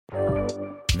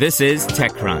This is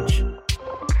TechCrunch.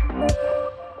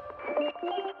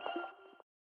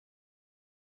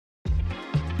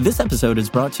 This episode is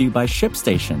brought to you by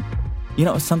ShipStation. You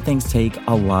know, some things take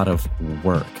a lot of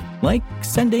work, like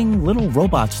sending little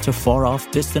robots to far-off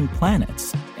distant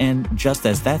planets. And just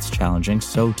as that's challenging,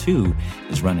 so too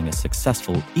is running a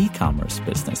successful e-commerce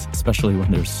business, especially when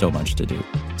there's so much to do.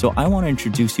 So I want to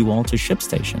introduce you all to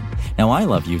ShipStation. Now, I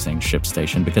love using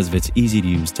ShipStation because of its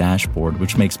easy-to-use dashboard,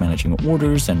 which makes managing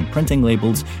orders and printing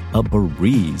labels a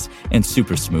breeze and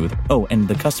super smooth. Oh, and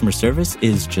the customer service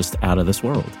is just out of this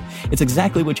world. It's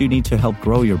exactly what you need to help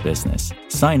grow your business.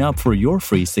 Sign up for your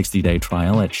free 60-day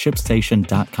trial at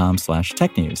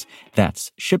shipstation.com/technews.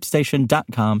 That's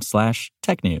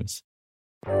shipstation.com/technews.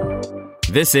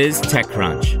 This is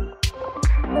TechCrunch.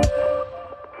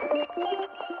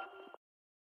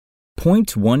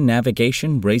 Point One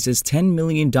Navigation raises $10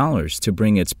 million to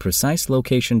bring its precise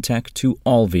location tech to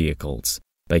all vehicles.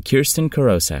 By Kirsten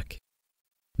Karosek.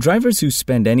 Drivers who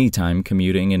spend any time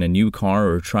commuting in a new car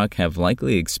or truck have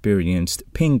likely experienced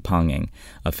ping-ponging,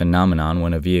 a phenomenon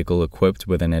when a vehicle equipped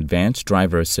with an advanced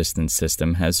driver assistance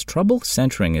system has trouble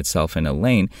centering itself in a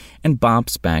lane and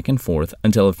bops back and forth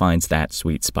until it finds that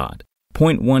sweet spot.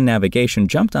 Point One Navigation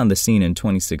jumped on the scene in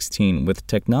 2016 with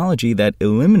technology that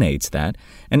eliminates that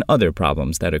and other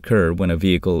problems that occur when a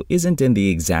vehicle isn't in the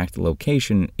exact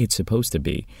location it's supposed to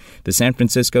be. The San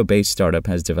Francisco-based startup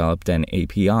has developed an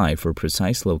API for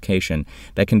precise location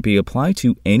that can be applied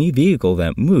to any vehicle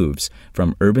that moves,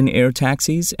 from urban air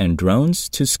taxis and drones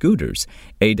to scooters,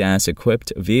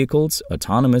 ADAS-equipped vehicles,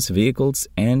 autonomous vehicles,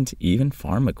 and even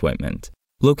farm equipment.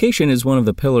 Location is one of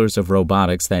the pillars of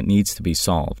robotics that needs to be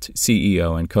solved,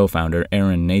 CEO and co-founder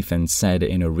Aaron Nathan said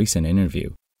in a recent interview.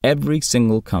 Every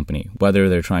single company, whether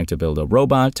they're trying to build a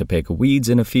robot to pick weeds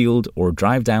in a field or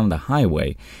drive down the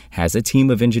highway, has a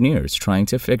team of engineers trying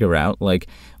to figure out,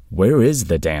 where is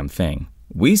the damn thing?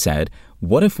 We said,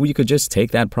 what if we could just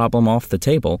take that problem off the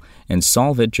table and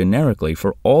solve it generically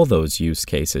for all those use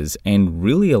cases and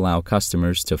really allow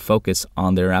customers to focus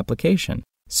on their application?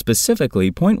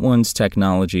 Specifically, Point One's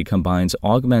technology combines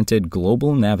Augmented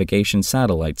Global Navigation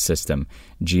Satellite System,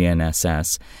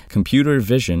 GNSS, computer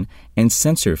vision, and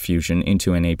sensor fusion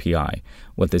into an API.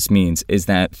 What this means is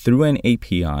that through an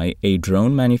API, a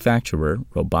drone manufacturer,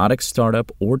 robotics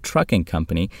startup, or trucking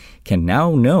company can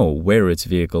now know where its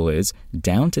vehicle is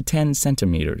down to 10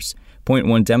 centimeters. Point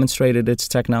One demonstrated its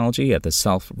technology at the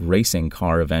self-racing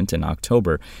car event in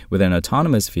October with an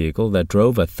autonomous vehicle that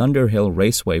drove a Thunderhill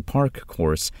Raceway Park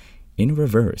course in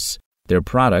reverse. Their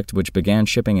product, which began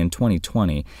shipping in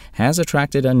 2020, has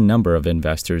attracted a number of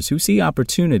investors who see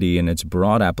opportunity in its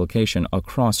broad application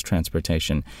across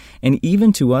transportation and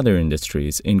even to other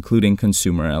industries, including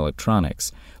consumer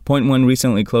electronics. Point One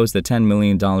recently closed the $10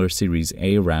 million Series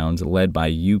A round led by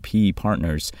UP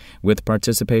Partners, with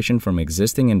participation from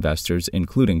existing investors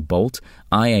including Bolt,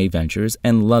 IA Ventures,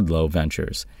 and Ludlow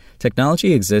Ventures.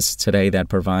 Technology exists today that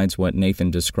provides what Nathan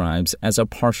describes as a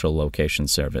partial location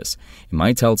service. It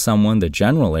might tell someone the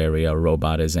general area a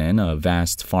robot is in, a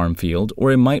vast farm field,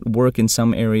 or it might work in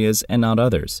some areas and not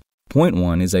others. Point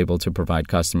One is able to provide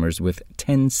customers with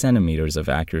 10 centimeters of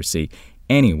accuracy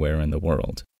anywhere in the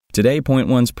world. Today, Point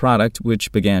One's product,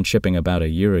 which began shipping about a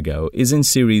year ago, is in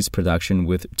series production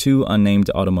with 2 unnamed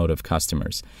automotive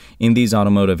customers. In these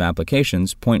automotive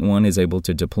applications, Point One is able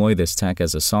to deploy this tech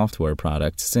as a software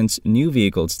product since new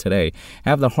vehicles today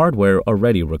have the hardware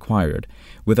already required.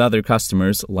 With other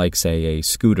customers, like say a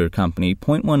scooter company,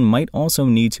 Point One might also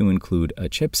need to include a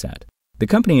chipset. The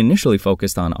company initially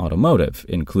focused on automotive,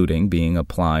 including being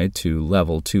applied to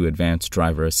Level 2 advanced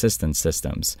driver assistance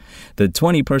systems. The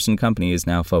 20-person company is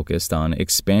now focused on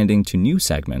expanding to new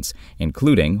segments,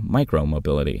 including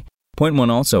micromobility. Point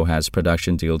One also has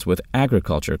production deals with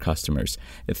agriculture customers,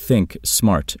 think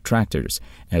smart tractors,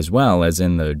 as well as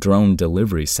in the drone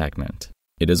delivery segment.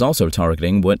 It is also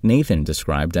targeting what Nathan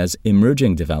described as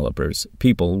emerging developers,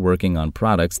 people working on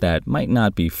products that might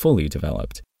not be fully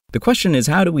developed. The question is,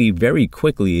 how do we very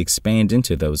quickly expand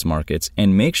into those markets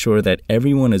and make sure that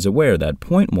everyone is aware that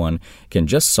Point One can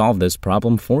just solve this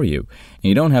problem for you, and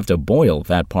you don't have to boil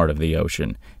that part of the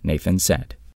ocean, Nathan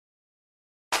said.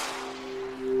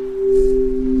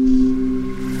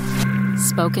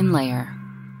 Spoken Layer.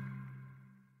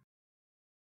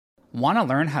 Want to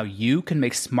learn how you can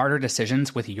make smarter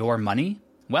decisions with your money?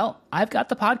 Well, I've got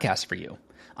the podcast for you.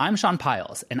 I'm Sean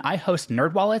Piles, and I host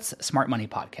NerdWallet's Smart Money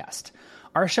Podcast.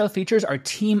 Our show features our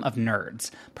team of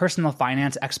nerds, personal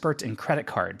finance experts in credit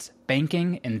cards,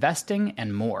 banking, investing,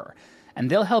 and more. And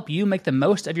they'll help you make the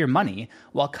most of your money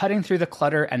while cutting through the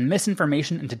clutter and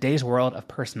misinformation in today's world of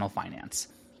personal finance.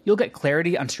 You'll get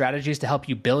clarity on strategies to help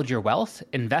you build your wealth,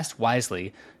 invest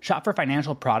wisely, shop for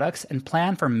financial products, and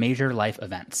plan for major life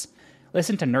events.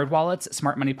 Listen to NerdWallet's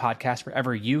Smart Money Podcast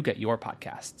wherever you get your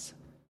podcasts.